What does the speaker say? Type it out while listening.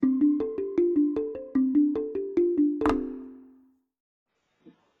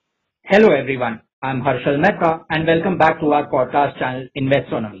Hello everyone, I'm Harshal Mehta and welcome back to our podcast channel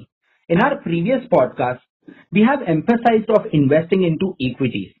Investonomy. In our previous podcast, we have emphasized of investing into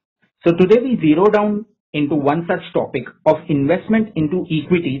equities. So today we zero down into one such topic of investment into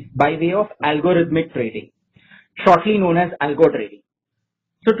equities by way of algorithmic trading, shortly known as algo trading.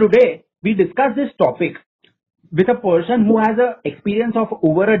 So today we discuss this topic with a person who has a experience of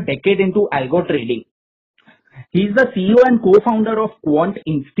over a decade into algo trading. He is the CEO and co-founder of Quant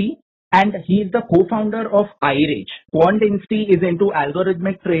Insti, and he is the co-founder of iRage. Quant Insti is into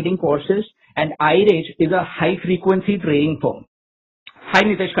algorithmic trading courses, and iRage is a high-frequency trading firm. Hi,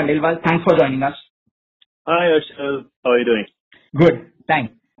 Nitesh Khandelwal. Thanks for joining us. Hi, Ashal. How are you doing? Good.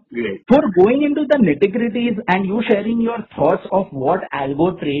 Thanks. Great. For going into the nitty-gritties and you sharing your thoughts of what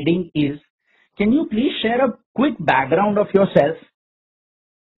algo trading is, can you please share a quick background of yourself?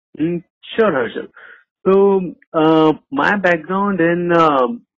 Sure, Harshal. So, my background in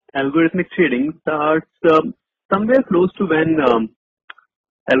algorithmic trading starts somewhere close to when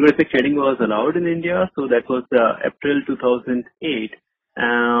algorithmic trading was allowed in India. So that was April 2008.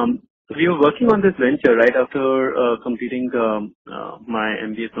 We were working on this venture right after completing my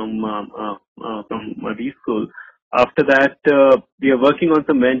MBA from my B school. After that, we were working on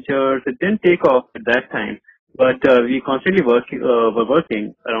some ventures. It didn't take off at that time, but we constantly were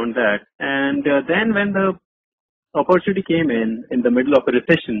working around that. And then when the opportunity came in the middle of a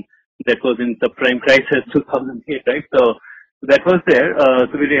recession, that was in subprime crisis 2008, right? So that was there.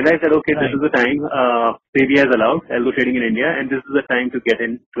 So we realized that, okay, this Right. is the time SEBI has allowed algo trading in India, and this is the time to get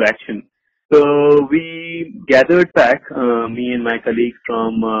into action. So we gathered back, me and my colleagues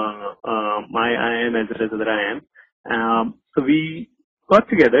from my IIM as well as other IIM. So we got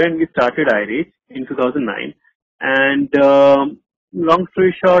together and we started iRage in 2009. And long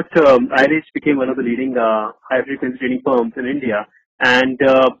story short, iRage became one of the leading high-frequency trading firms in India. And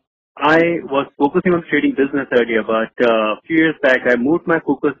I was focusing on the trading business earlier, but a few years back, I moved my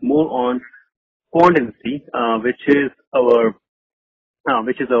focus more on Quantency, which is our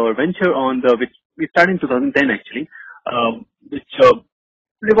venture which we started in 2010 actually, which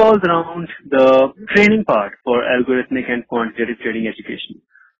revolves around the training part for algorithmic and quantitative trading education,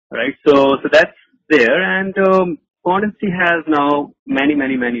 right? So that's there, and Quantency has now many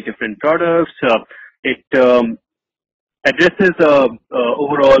different products. It addresses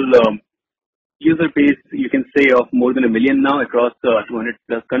overall user base, you can say, of more than 1 million now across 200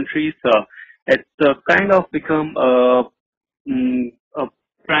 plus countries. It's kind of become a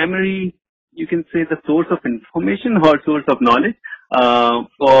primary, you can say, the source of information or source of knowledge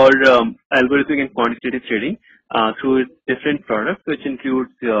for algorithmic and quantitative trading through its different products, which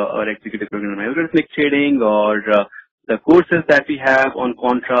includes our executive program on algorithmic trading, or the courses that we have on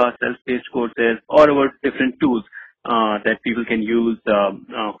Contra, self-paced courses, or our different tools that people can use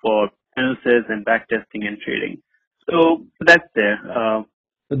for analysis and backtesting and trading. So that's there.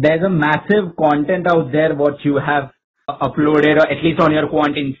 So there's a massive content out there what you have uploaded, or at least on your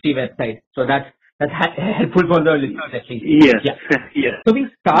Quant Insti website. So that's helpful for the listeners at least. Yes, Yeah. yes. So we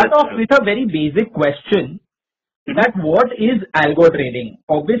start That's off with a very basic question, that what is algo trading?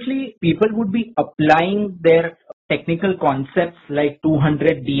 Obviously, people would be applying their technical concepts like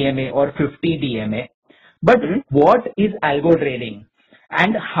 200 DMA or 50 DMA. But Mhm. what is algo trading?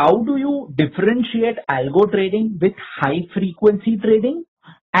 And how do you differentiate algo trading with high frequency trading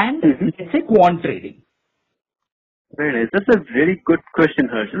and Mhm. let's say quant trading? Very nice. That's a very good question,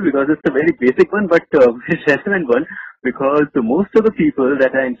 Herschel, because it's a very basic one, but very relevant one, because most of the people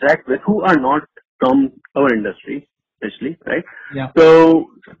that I interact with who are not from our industry, especially, right? Yeah.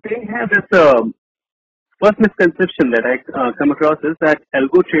 So they have this first misconception that I come across is that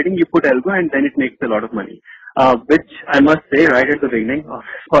algo trading, you put algo and then it makes a lot of money. Which I must say right at the beginning of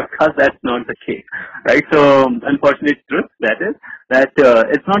this podcast, that's not the case, right? So, unfortunate truth that is that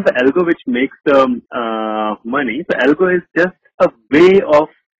it's not the algo which makes the money. The algo is just a way of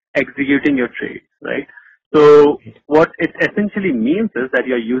executing your trade, right? So, what it essentially means is that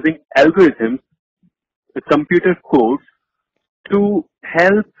you're using algorithms, the computer codes, to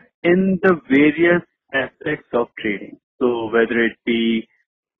help in the various aspects of trading. So, whether it be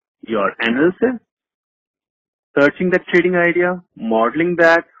your analysis, searching that trading idea, modeling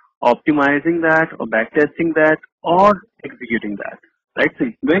that, optimizing that, or backtesting that, or executing that. Right? So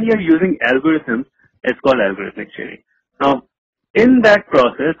when you're using algorithms, it's called algorithmic trading. Now, in that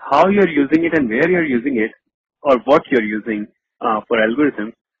process, how you're using it and where you're using it, or what you're using for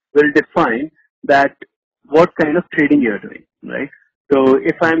algorithms, will define that what kind of trading you're doing. Right? So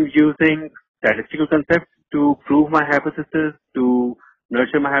if I'm using statistical concepts to prove my hypothesis, to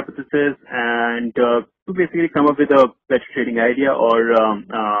nurture my hypothesis, and to to basically come up with a better trading idea or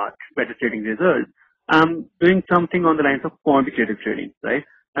better trading results, I'm doing something on the lines of quantitative trading, right?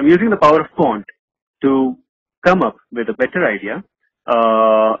 I'm using the power of quant to come up with a better idea,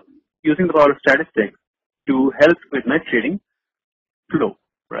 uh, using the power of statistics to help with my trading flow,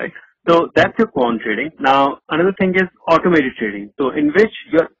 right? So that's your quant trading. Now, another thing is automated trading. So in which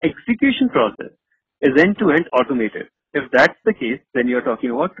your execution process is end-to-end automated. If that's the case, then you're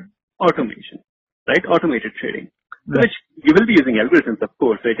talking about automation, right? Automated trading, so Right. which you will be using algorithms, of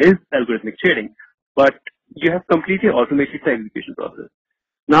course. So it is algorithmic trading, but you have completely automated the execution process.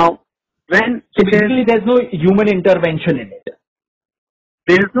 Now, when So it is, basically, there's no human intervention in it.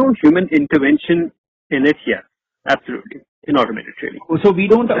 there is no human intervention in it yet. Absolutely. In automated trading, So we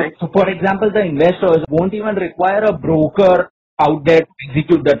don't, right? so for example, the investors won't even require a broker out there to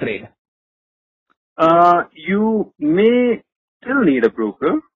execute the trade. You may still need a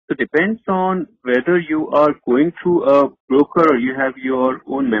broker. So it depends on whether you are going through a broker or you have your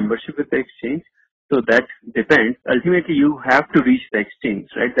own membership with the exchange. So that depends. Ultimately, you have to reach the exchange,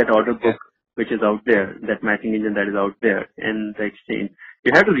 right? That order Yeah. book which is out there, that matching engine that is out there in the exchange.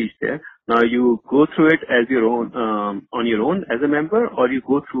 You have to reach there. Now you go through it as your own, on your own as a member, or you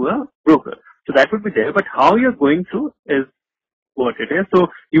go through a broker. So that would be there. But how you're going through is what it is. So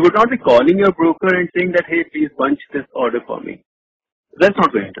you would not be calling your broker and saying that, hey, please bunch this order for me. That's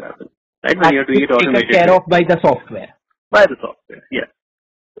not going to happen, right? When That you're doing is it taken care automated of by the software. by the software. Yes.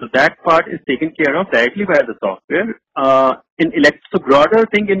 So that part is taken care of directly by the software. So broader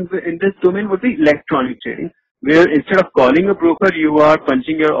thing in this domain would be electronic trading, where instead of calling a broker, you are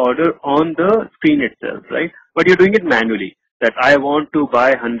punching your order on the screen itself, right? But you're doing it manually. That I want to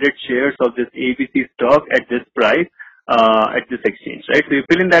buy 100 shares of this ABC stock at this price at this exchange, right? So you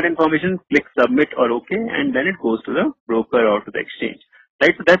fill in that information, click submit or OK, and then it goes to the broker or to the exchange,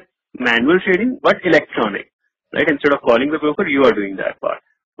 right? So that's manual trading, but electronic, right? Instead of calling the broker, you are doing that part.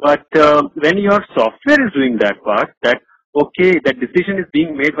 But when your software is doing that part, that okay, that decision is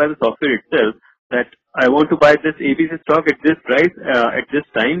being made by the software itself, that I want to buy this ABC stock at this price, at this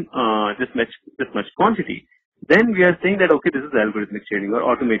time, this much quantity. Then we are saying that okay, this is algorithmic trading or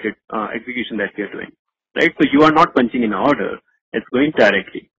automated execution that we are doing, right? So you are not punching in order; it's going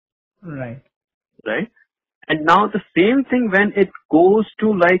directly, Right. right? And now the same thing when it goes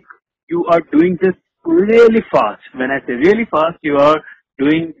to like you are doing this really fast. When I say really fast, you are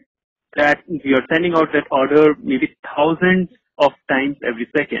doing that, you're sending out that order maybe thousands of times every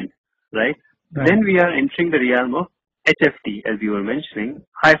second, right? Right. Then we are entering the realm of HFT, as you were mentioning,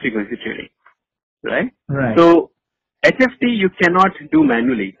 high frequency trading, right? Right. So HFT you cannot do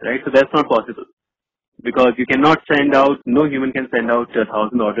manually, right? So that's not possible because you cannot send out, no human can send out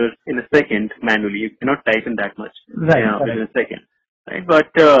 1,000 orders in a second manually. You cannot type in that much Right. within Correct. a second, right?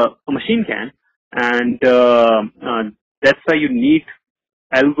 But a machine can, and that's why you need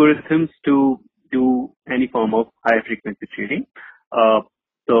algorithms to do any form of high frequency trading. Uh,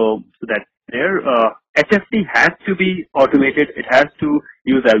 so that's there. HFT has to be automated. It has to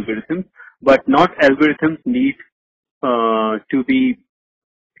use algorithms, but not algorithms need to be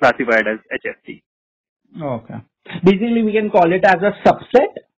classified as HFT. Okay. Basically, we can call it as a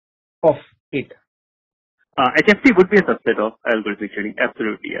subset of it. HFT would be a subset of algorithmic trading.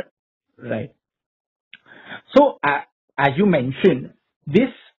 Absolutely, yes. Right. So, as you mentioned, this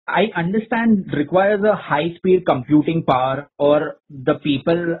I understand requires a high speed computing power, or the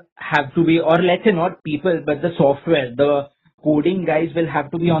people have to be, or let's say not people, but the software, the coding guys will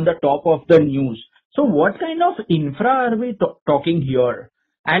have to be on the top of the news. So, what kind of infra are we talking here?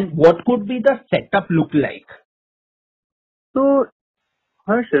 And what could be the setup look like? So,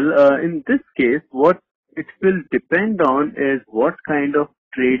 Harshal, in this case, what it will depend on is what kind of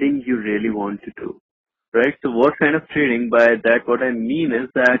trading you really want to do, right? So what kind of trading? By that, what I mean is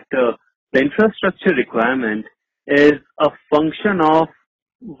that the infrastructure requirement is a function of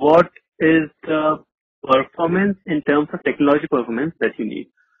what is the performance in terms of technology performance that you need.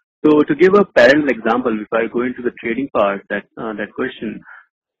 So to give a parallel example, if I go into the trading part, that question,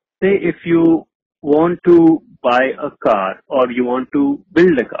 say if you want to buy a car or you want to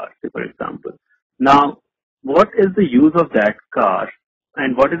build a car, say for example. Now, what is the use of that car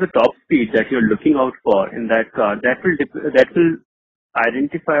and what is the top speed that you're looking out for in that car? That will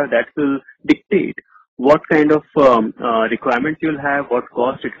identify or that will dictate what kind of requirements you'll have, what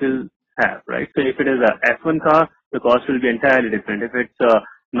cost it will have, right? So if it is a F1 car, the cost will be entirely different. If it's a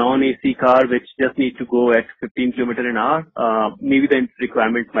non-AC car which just needs to go at 15 kilometer an hour, maybe the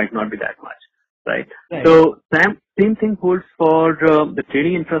requirements might not be that much, right? Right. So same thing holds for the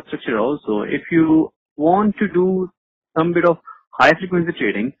trading infrastructure also. If you want to do some bit of high frequency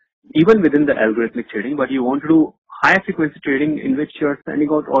trading, even within the algorithmic trading, but you want to do high frequency trading in which you're sending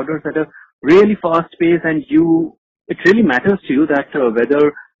out orders at a really fast pace, and it really matters to you that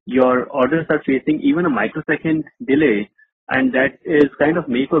whether your orders are facing even a microsecond delay, and that is kind of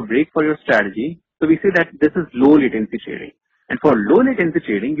make or break for your strategy. So we say that this is low latency trading. And for low latency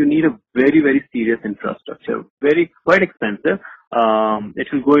trading, you need a very, very serious infrastructure, quite expensive. It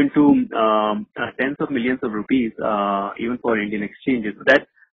will go into tens of millions of rupees, even for Indian exchanges. So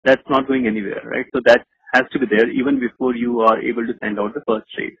that's not going anywhere, right? So that has to be there even before you are able to send out the first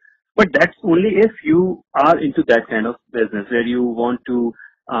trade. But that's only if you are into that kind of business where you want to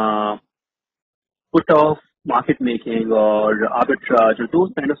put off market making or arbitrage or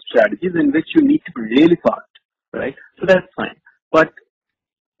those kind of strategies in which you need to be really fast, right? So that's fine. But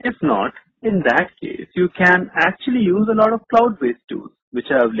if not, in that case, you can actually use a lot of cloud-based tools which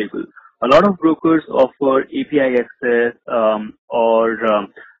are available. A lot of brokers offer API access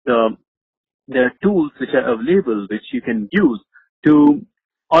there are tools which are available which you can use to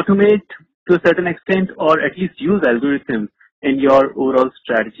automate to a certain extent or at least use algorithms in your overall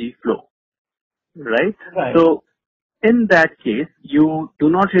strategy flow, right? Right. So in that case, you do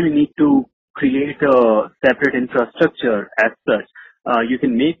not really need to create a separate infrastructure as such. You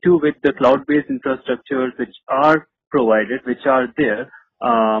can make do with the cloud-based infrastructures which are provided, which are there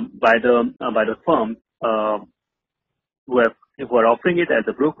by the firms who are offering it as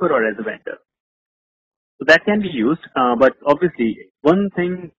a broker or as a vendor. So that can be used, but obviously one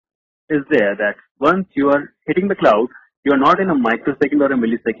thing is there that once you are hitting the cloud, you are not in a microsecond or a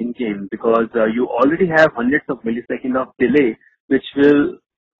millisecond game because you already have hundreds of milliseconds of delay which will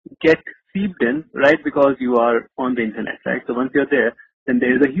get seeped in, right? Because you are on the internet, right? So once you're there, then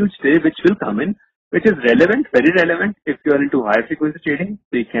there is a huge delay which will come in, which is relevant, very relevant if you are into high frequency trading.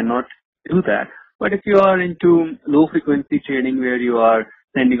 So you cannot do that. But if you are into low frequency trading where you are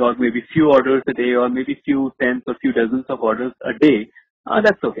sending out maybe few orders a day or maybe few tens or few dozens of orders a day,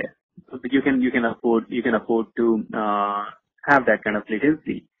 that's okay. So you can afford to have that kind of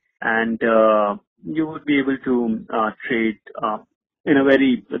latency, and you would be able to trade in a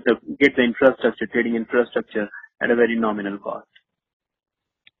get the infrastructure, trading infrastructure at a very nominal cost.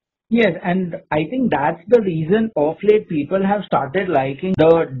 Yes, and I think that's the reason of late people have started liking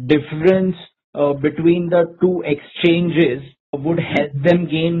the difference between the two exchanges would help them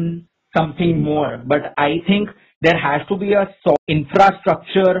gain something more. But I think there has to be a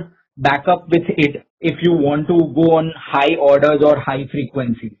infrastructure backup with it if you want to go on high orders or high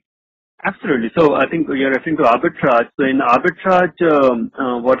frequency. Absolutely. So I think you're referring to arbitrage. So in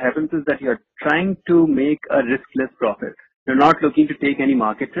arbitrage, what happens is that you're trying to make a riskless profit. You're not looking to take any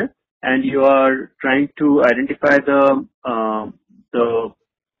market risk, and you are trying to identify the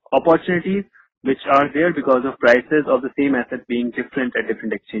opportunities which are there because of prices of the same asset being different at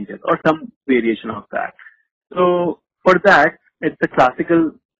different exchanges or some variation of that. So for that, it's a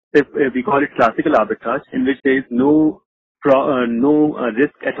classical, we call it classical arbitrage, in which there is no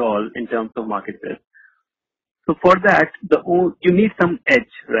risk at all in terms of market risk. So for that, you need some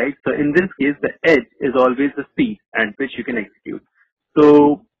edge, right? So in this case, the edge is always the speed at which you can execute.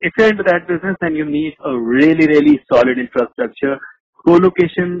 So if you're into that business, then you need a really, really solid infrastructure.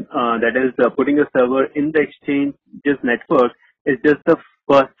 Co-location, that is putting a server in the exchange, just network, is just the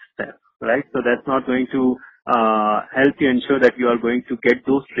first step, right? So that's not going to help you ensure that you are going to get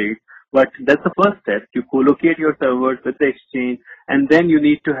those trades. But that's the first step. You co-locate your servers with the exchange, and then you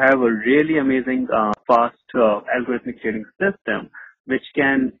need to have a really amazing, fast algorithmic trading system, which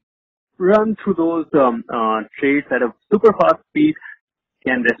can run through those trades at a super fast speed,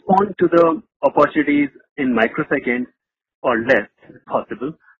 can respond to the opportunities in microseconds or less, if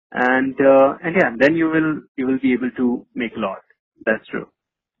possible, and yeah, then you will be able to make a lot. That's true.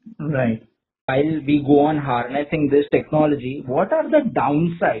 Right. While we go on harnessing this technology, what are the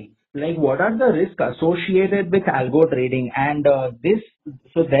downsides? Like, what are the risks associated with algo trading? And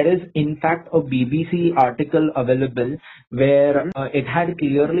so there is in fact a BBC article available where it had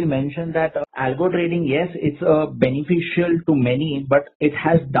clearly mentioned that algo trading, yes, it's beneficial to many, but it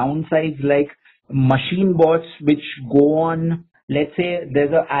has downsides like machine bots which go on. Let's say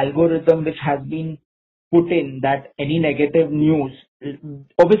there's an algorithm which has been put in that any negative news,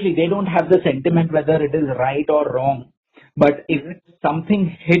 obviously they don't have the sentiment whether it is right or wrong, but if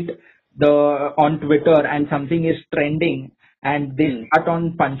something hit the on Twitter and something is trending and they start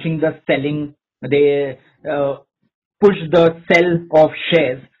on punching the selling, they push the sell of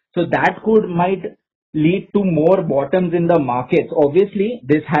shares, so that could might lead to more bottoms in the markets. Obviously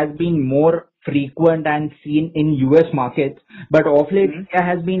this has been more frequent and seen in US markets, but of late India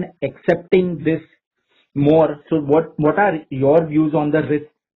has been accepting this more. So what are your views on the risk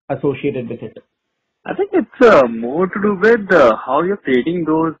associated with it? I think it's more to do with how you're creating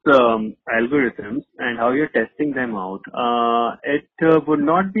those algorithms and how you're testing them out. It would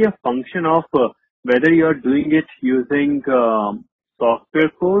not be a function of whether you're doing it using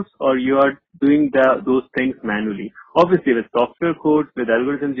software codes or you are doing those things manually. Obviously, with software codes, with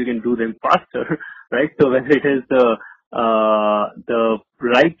algorithms, you can do them faster, right? So whether it is the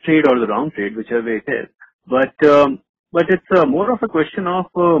right trade or the wrong trade, whichever way it is, but it's more of a question of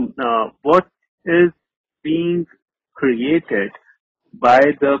what is being created by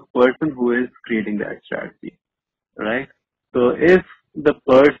the person who is creating that strategy, right? So if the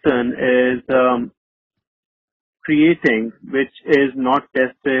person is creating which is not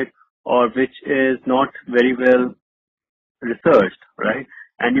tested or which is not very well researched, right?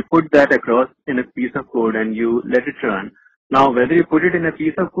 And you put that across in a piece of code and you let it run. Now, whether you put it in a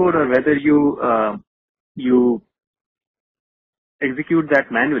piece of code or whether you execute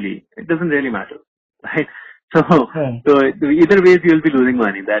that manually, it doesn't really matter, right? So, Hmm. so either ways you will be losing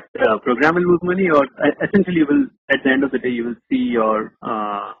money. That program will lose money, or essentially you will, at the end of the day, you will see your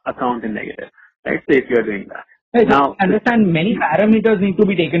account in negative, right? So if you are doing that. Right, so Now, I understand many parameters need to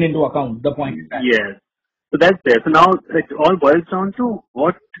be taken into account. The point is that. yes. So that's there. So now it all boils down to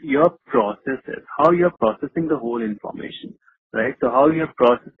what your process is, how you're processing the whole information, right? So how you're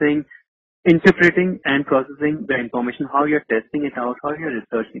processing, interpreting and processing the information, how you're testing it out, how you're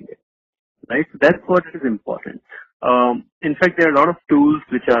researching it, right? So that's what is important. In fact, there are a lot of tools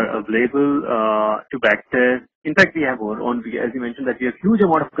which are available to backtest. In fact, we have our own, as you mentioned, that we have huge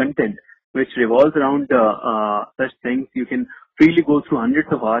amount of content which revolves around such things. You can freely go through hundreds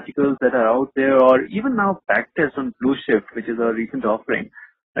of articles that are out there, or even now backtest on Blueshift, which is our recent offering,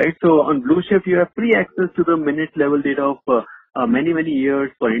 right? So on Blueshift, you have free access to the minute level data of many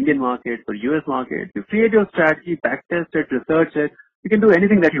years for Indian market, for US market. You create your strategy, backtest it, research it. You can do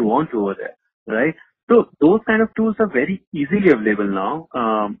anything that you want over there, right? So those kind of tools are very easily available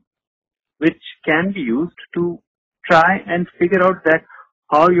now, which can be used to try and figure out that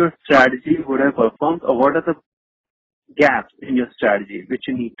how your strategy would have performed or what are the gaps in your strategy which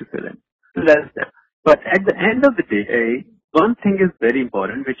you need to fill in. So that's that. But at the end of the day, one thing is very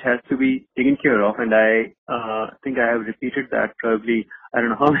important which has to be taken care of, and I think I have repeated that probably I don't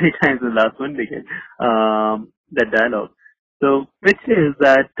know how many times in the last one decade, that dialogue. So, which is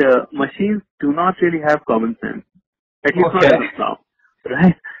that machines do not really have common sense, at least not Okay. as of now,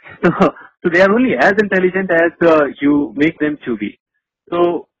 right? So, so they are only as intelligent as you make them to be.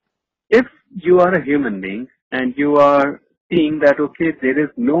 So, if you are a human being and you are seeing that okay, there is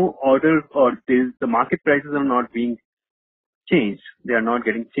no order or the market prices are not being changed, they are not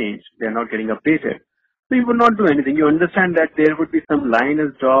getting changed, they are not getting updated. So you would not do anything. You understand that there would be some line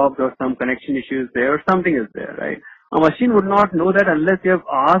is dropped or some connection issues there or something is there, right? A machine would not know that unless you have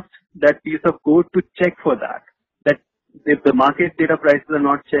asked that piece of code to check for that. That if the market data prices are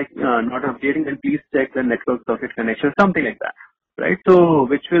not updating, then please check the network socket connection, something like that, right? So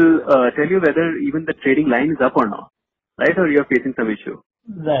which will tell you whether even the trading line is up or not, right? Or you're facing some issue.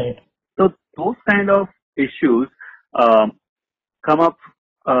 Right. So those kind of issues um, come up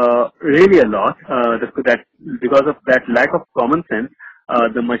really a lot. That because of that lack of common sense,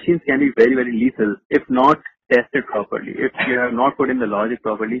 the machines can be very lethal if not tested properly. If you have not put in the logic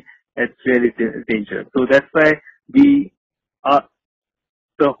properly, it's really dangerous. So that's why we uh,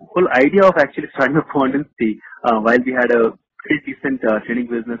 the whole idea of actually starting a quantum while we had a pretty decent trading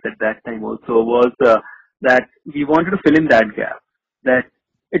business at that time also was that we wanted to fill in that gap. That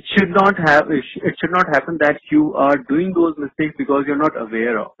it should not happen that you are doing those mistakes because you're not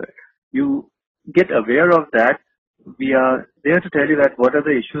aware of it. You get aware of that. We are there to tell you that what are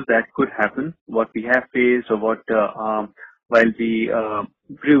the issues that could happen, what we have faced, or what while we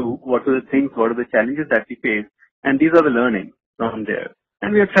grew, what are the things, what are the challenges that we face, and these are the learnings from there.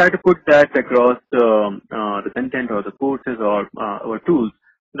 And we have tried to put that across the content or the courses or our tools.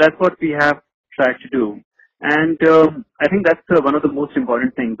 That's what we have tried to do. And I think that's one of the most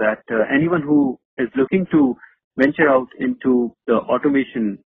important things that anyone who is looking to venture out into the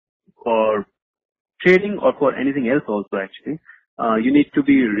automation for trading or for anything else also actually, you need to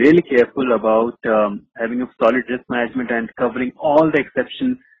be really careful about having a solid risk management and covering all the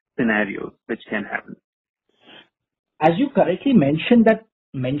exception scenarios which can happen. As you correctly mentioned that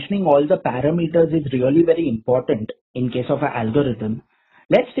mentioning all the parameters is really very important in case of an algorithm.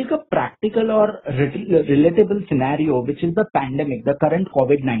 Let's take a practical or relatable scenario, which is the pandemic, the current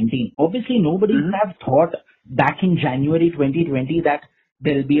COVID-19. Obviously, nobody would Hmm. have thought back in January 2020 that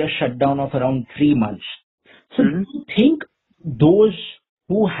there'll be a shutdown of around 3 months. So, do Hmm. you think those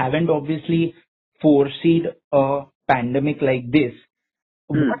who haven't obviously foreseen a pandemic like this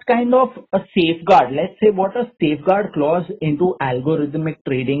Hmm. what kind of a safeguard, let's say, what a safeguard clause into algorithmic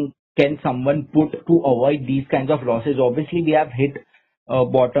trading can someone put to avoid these kinds of losses? Obviously, we have hit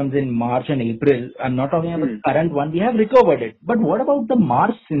bottoms in March and April. I'm not talking about Hmm. the current one. We have recovered it. But what about the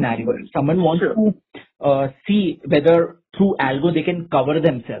March scenario? If someone wants Sure. to see whether through algo they can cover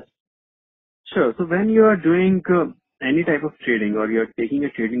themselves. Sure. So when you are doing any type of trading or you're taking a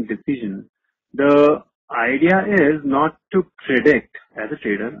trading decision, the idea is not to predict as a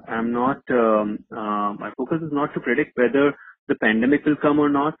trader. My focus is not to predict whether the pandemic will come or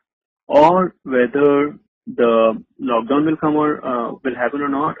not, or whether the lockdown will come or will happen or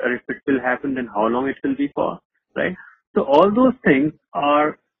not, or if it will happen, then how long it will be for, right? So all those things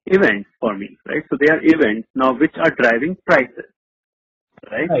are events for me, right? So they are events now which are driving prices,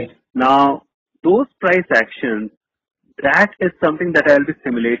 right? Right. Now, those price actions, that is something that I'll be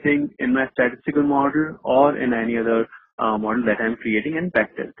simulating in my statistical model or in any other model that I'm creating and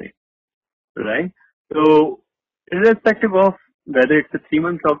backtesting, right? So, irrespective of whether it's a 3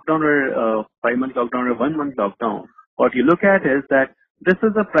 month lockdown or a 5 month lockdown or a 1 month lockdown, what you look at is that this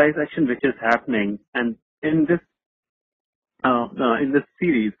is a price action which is happening, and in this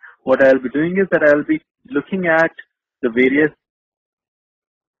series, what I'll be doing is that I'll be looking at the various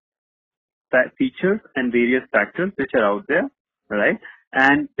features and various factors which are out there, right?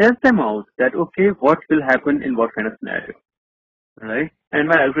 And test them out that, okay, what will happen in what kind of scenario, right? And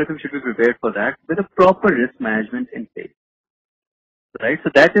my algorithm should be prepared for that with a proper risk management in place, right? So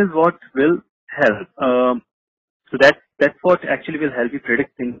that is what will help. So that's what actually will help you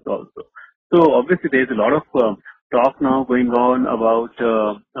predict things also. So obviously there's a lot of talk now going on about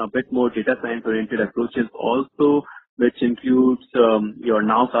a bit more data science oriented approaches also, which includes your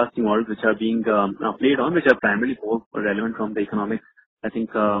nowcasting models which are being played on, which are primarily more relevant from the I think,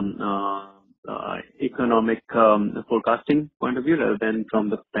 economic forecasting point of view rather than from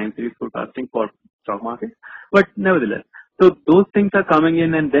the time series forecasting for stock market. But nevertheless, so those things are coming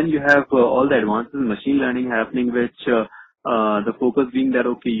in, and then you have all the advances in machine learning happening, which the focus being that,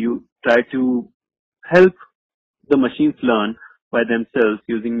 okay, you try to help the machines learn by themselves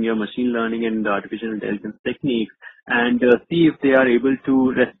using your machine learning and artificial intelligence techniques, and see if they are able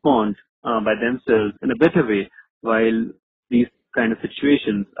to respond by themselves in a better way while these kind of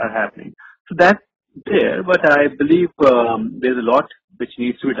situations are happening. So that's there, but I believe there's a lot which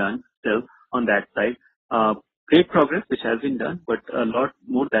needs to be done still on that side. Uh, Great progress which has been done, but a lot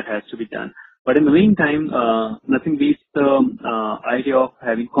more that has to be done. But in the meantime, nothing beats the idea of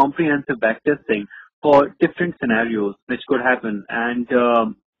having comprehensive backtesting for different scenarios which could happen, and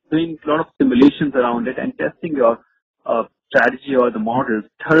doing a lot of simulations around it and testing your strategy or the models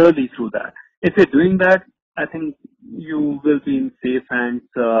thoroughly through that. If you're doing that, I think you will be in safe hands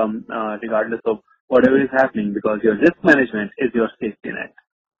regardless of whatever is happening, because your risk management is your safety net,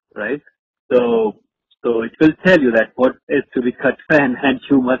 right? So, so it will tell you that what is to be cut and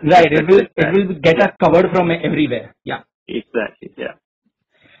you must Right. respect It that. will get Yeah, us covered from everywhere. Yeah. exactly. Yeah.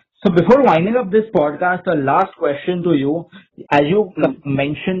 So before winding up this podcast, a last question to you. As you Hmm.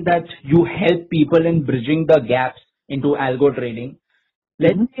 mentioned that you help people in bridging the gaps into algo trading,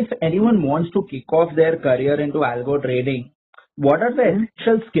 let's Mm-hmm. say if anyone wants to kick off their career into algo trading, what are the Mm-hmm.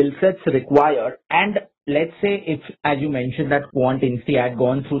 essential skill sets required? And let's say if, as you mentioned, that Quant Insti had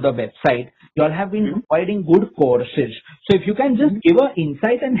gone through the website, you all have been Mm-hmm. providing good courses. So if you can just Mm-hmm. give an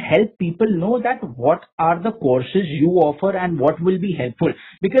insight and help people know that what are the courses you offer and what will be helpful.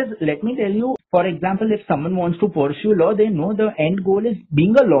 Because let me tell you, for example, if someone wants to pursue law, they know the end goal is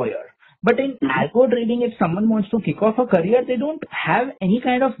being a lawyer. But in Mm-hmm. algo trading, if someone wants to kick off a career, they don't have any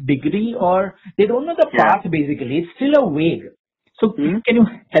kind of degree or they don't know the Yeah. path basically. It's still a vague. So Mm-hmm. can you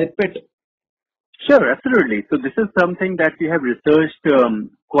help it? Sure, absolutely. So this is something that we have researched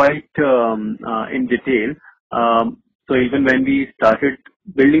quite in detail. So even when we started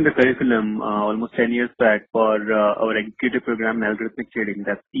building the curriculum almost 10 years back for our executive program in algorithmic trading,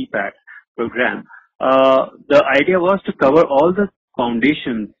 that's EPAT program, the idea was to cover all the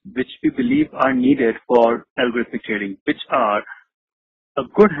foundations which we believe are needed for algorithmic trading, which are a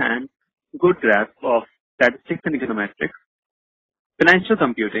good hand, good grasp of statistics and econometrics, financial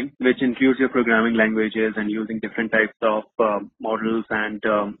computing, which includes your programming languages and using different types of models and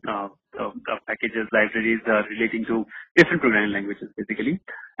packages, libraries relating to different programming languages, basically,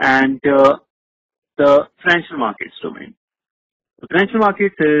 and the financial markets domain. The financial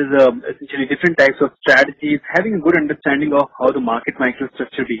markets is essentially different types of strategies, having a good understanding of how the market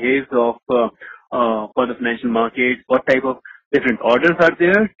microstructure behaves for the financial markets, what type of different orders are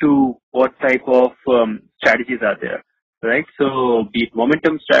there to what type of strategies are there. right? So be it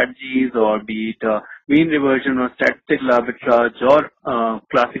momentum strategies or be it mean reversion or statistical arbitrage or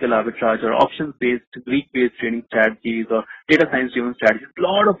classical arbitrage or options-based, Greek-based trading strategies or data science-driven strategies, a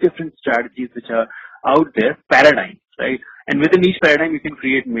lot of different strategies which are out there, paradigms, right? And within each paradigm, you can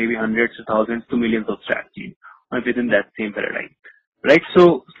create maybe hundreds to thousands to millions of strategies within that same paradigm. Right.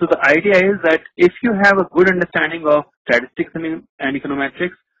 So the idea is that if you have a good understanding of statistics and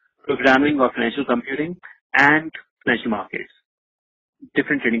econometrics, programming or financial computing, and financial markets,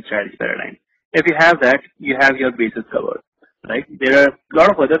 different trading strategy paradigms. If you have that, you have your bases covered. Right. There are a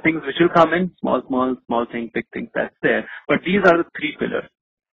lot of other things which will come in, small things, big things that's there. But these are the three pillars.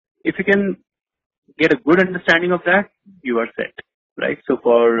 If you can get a good understanding of that, you are set. Right. So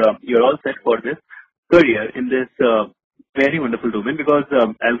you're all set for this career in this very wonderful domain, because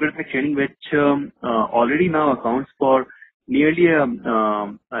algorithmic trading, which already now accounts for nearly,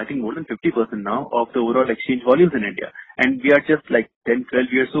 I think more than 50% now of the overall exchange volumes in India. And we are just like 10, 12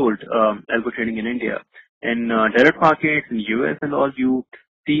 years old, algo trading in India. In direct markets in US and all, you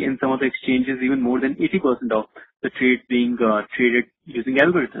see in some of the exchanges even more than 80% of the trades being traded using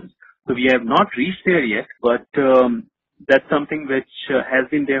algorithms. So we have not reached there yet, but that's something which has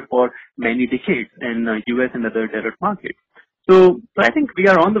been there for many decades in US and other direct markets. So I think we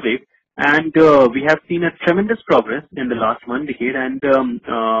are on the way, and we have seen a tremendous progress in the last one decade, and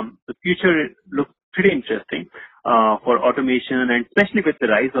the future looks pretty interesting for automation, and especially with the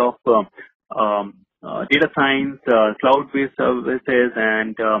rise of data science, cloud-based services,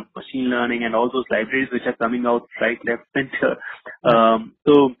 and machine learning, and all those libraries which are coming out right, left, center.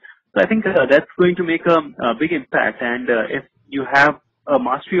 So I think that's going to make a big impact. And if you have a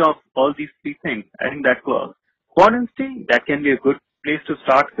mastery of all these three things, I think that works. Quantity, that can be a good place to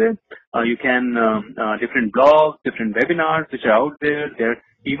start with. You can, different blogs, different webinars which are out there. There are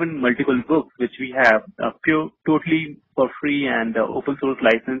even multiple books which we have totally for free and open source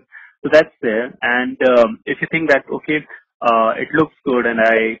license. So that's there. And if you think that, okay, it looks good and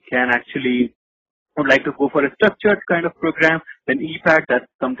I can actually would like to go for a structured kind of program, then EPAC, that's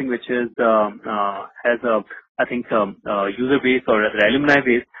something which is has a, I think, user base or an alumni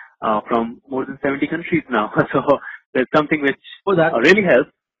base from more than 70 countries now. So there's something which really helps.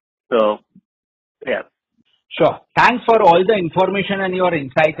 So, yeah. Sure. Thanks for all the information and your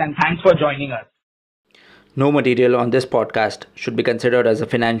insights, and thanks for joining us. No material on this podcast should be considered as a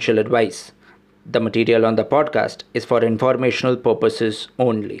financial advice. The material on the podcast is for informational purposes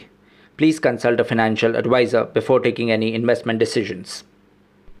only. Please consult a financial advisor before taking any investment decisions.